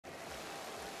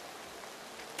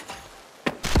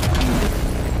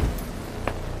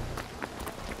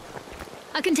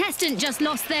A contestant just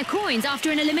lost their coins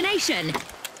after an elimination.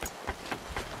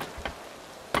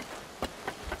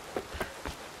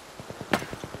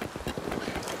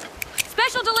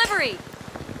 Special delivery!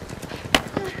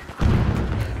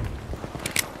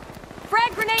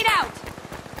 Frag grenade out!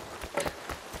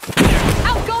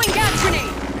 Outgoing gas grenade!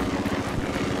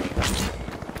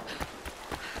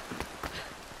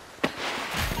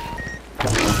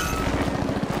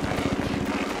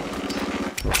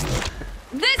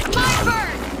 This might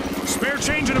burn! Spare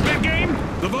change in a big game?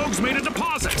 The Vogue's made a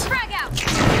deposit! Frag out!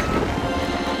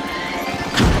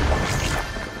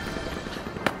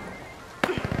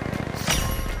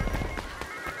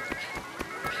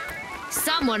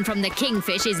 Someone from the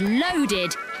Kingfish is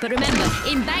loaded. But remember,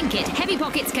 in Bank It, heavy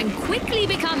pockets can quickly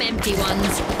become empty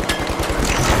ones.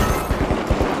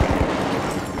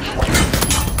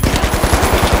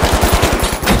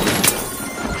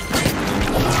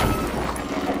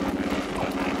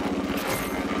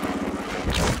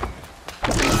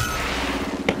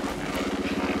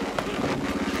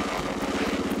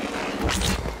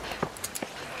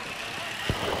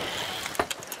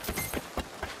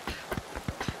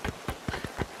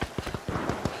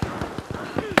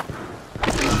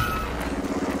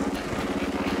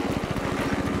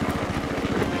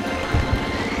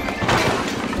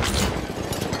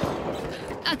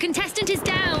 A contestant is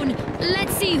down.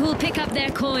 Let's see who'll pick up their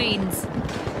coins.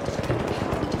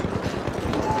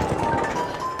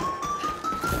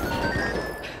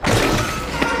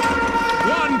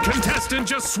 One contestant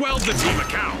just swelled the team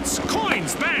accounts.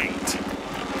 Coins banked!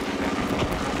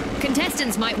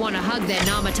 Contestants might want to hug their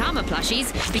Namatama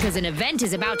plushies because an event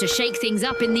is about to shake things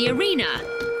up in the arena.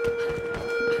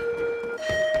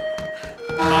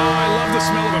 I love the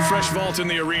smell of a fresh vault in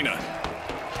the arena.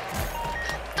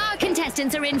 Our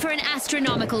contestants are in for an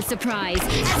astronomical surprise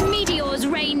as meteors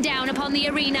rain down upon the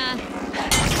arena.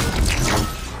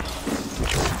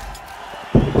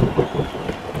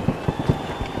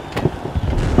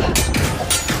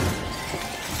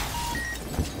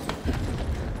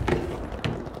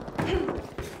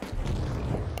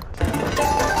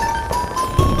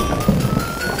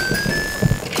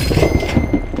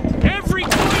 Every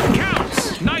coin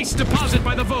counts! Nice deposit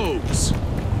by the Vogues.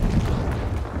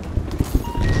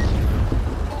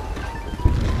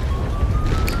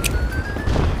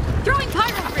 Throwing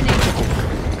pyro grenade!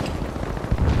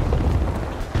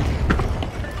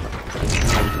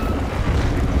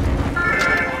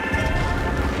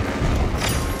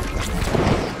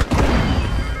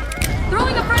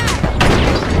 Throwing a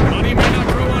frag! Money may not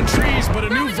grow on trees, but a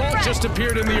new vault just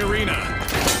appeared in the arena.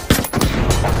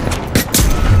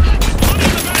 Money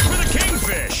in the back for the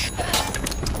Kingfish!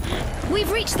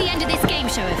 We've reached the end of this game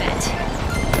show event.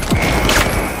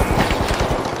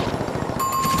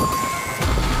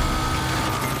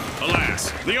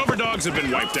 Alas, the overdogs have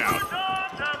been wiped out.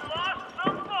 Dogs have lost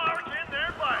some mark in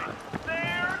their bite.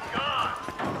 They're gone.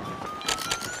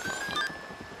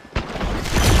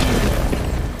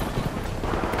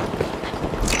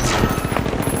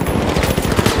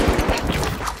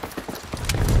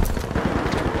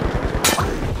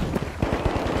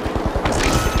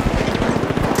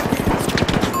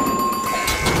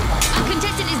 A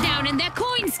contestant is down and their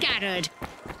coins scattered.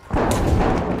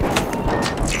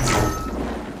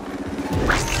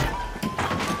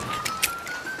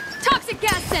 Toxic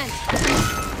gas sent!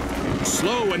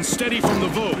 Slow and steady from the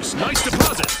Vogues. Nice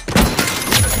deposit.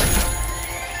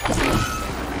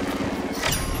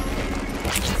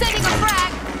 Sending a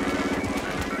frag!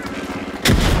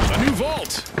 A new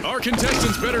vault. Our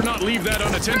contestants better not leave that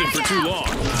unattended for too long.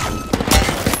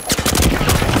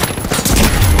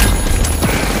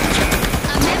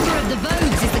 A member of the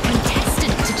Vogues is the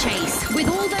contestant to chase. With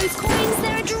all those coins,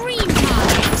 they're a dream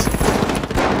target.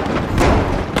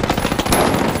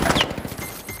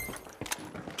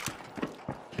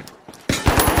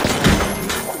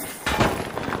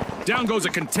 Down goes a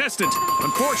contestant.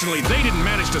 Unfortunately, they didn't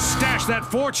manage to stash that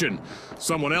fortune.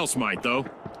 Someone else might, though.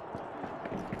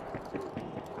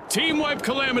 Team wipe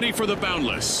calamity for the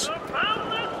Boundless. The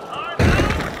boundless are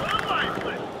now the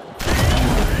lifeless.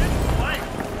 They're in white.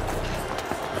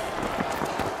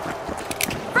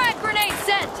 Frag grenade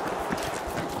sent!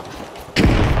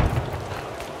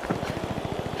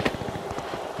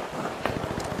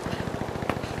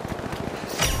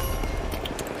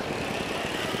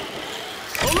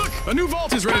 Oh, look! A new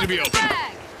vault is ready to be opened.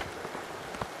 Frag!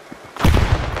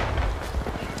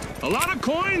 A lot of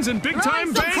coins and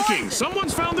big-time Throwing some banking. coins.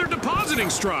 Someone's found their depositing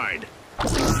stride.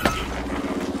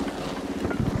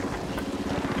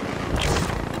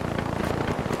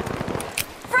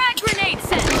 Frag grenade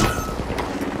sent!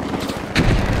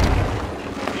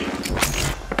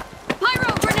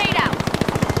 Pyro grenade out!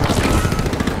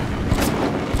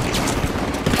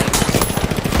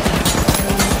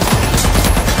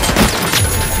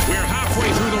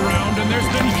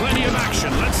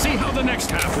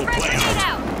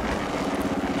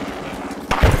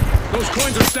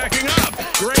 stacking up.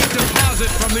 Great deposit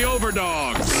from the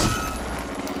overdogs.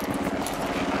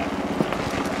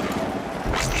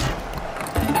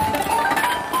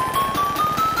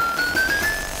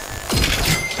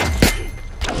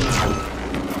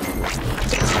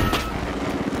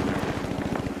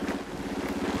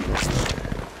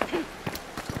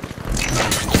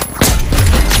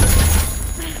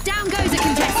 Down goes a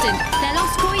contestant. Their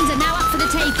lost coins are now up for the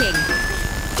taking.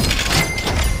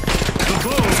 The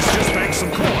Vogues just banked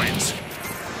some coins.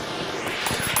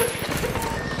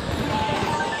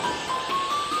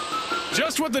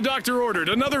 Just what the doctor ordered,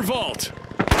 another vault.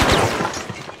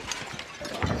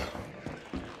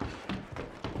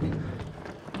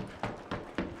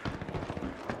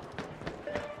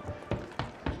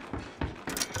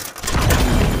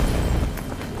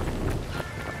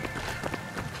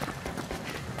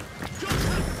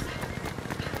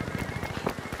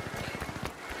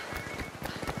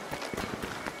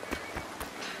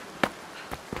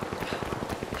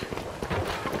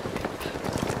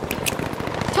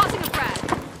 Tossing a frag.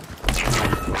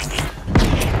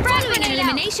 Following an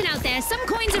elimination out there, some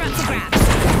coins are up for grabs.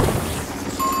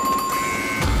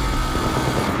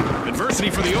 Adversity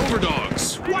for the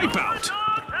overdogs. Wipeout.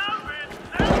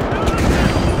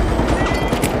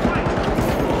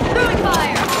 Throwing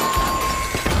fire.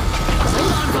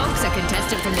 Hold on, folks. A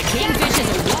contestant from the Kingfish is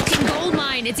a walking gold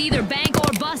mine. It's either bank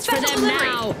or bust for Special them delivery.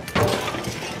 now.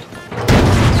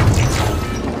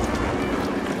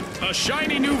 A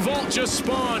shiny new vault just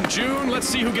spawned, June. Let's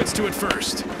see who gets to it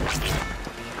first.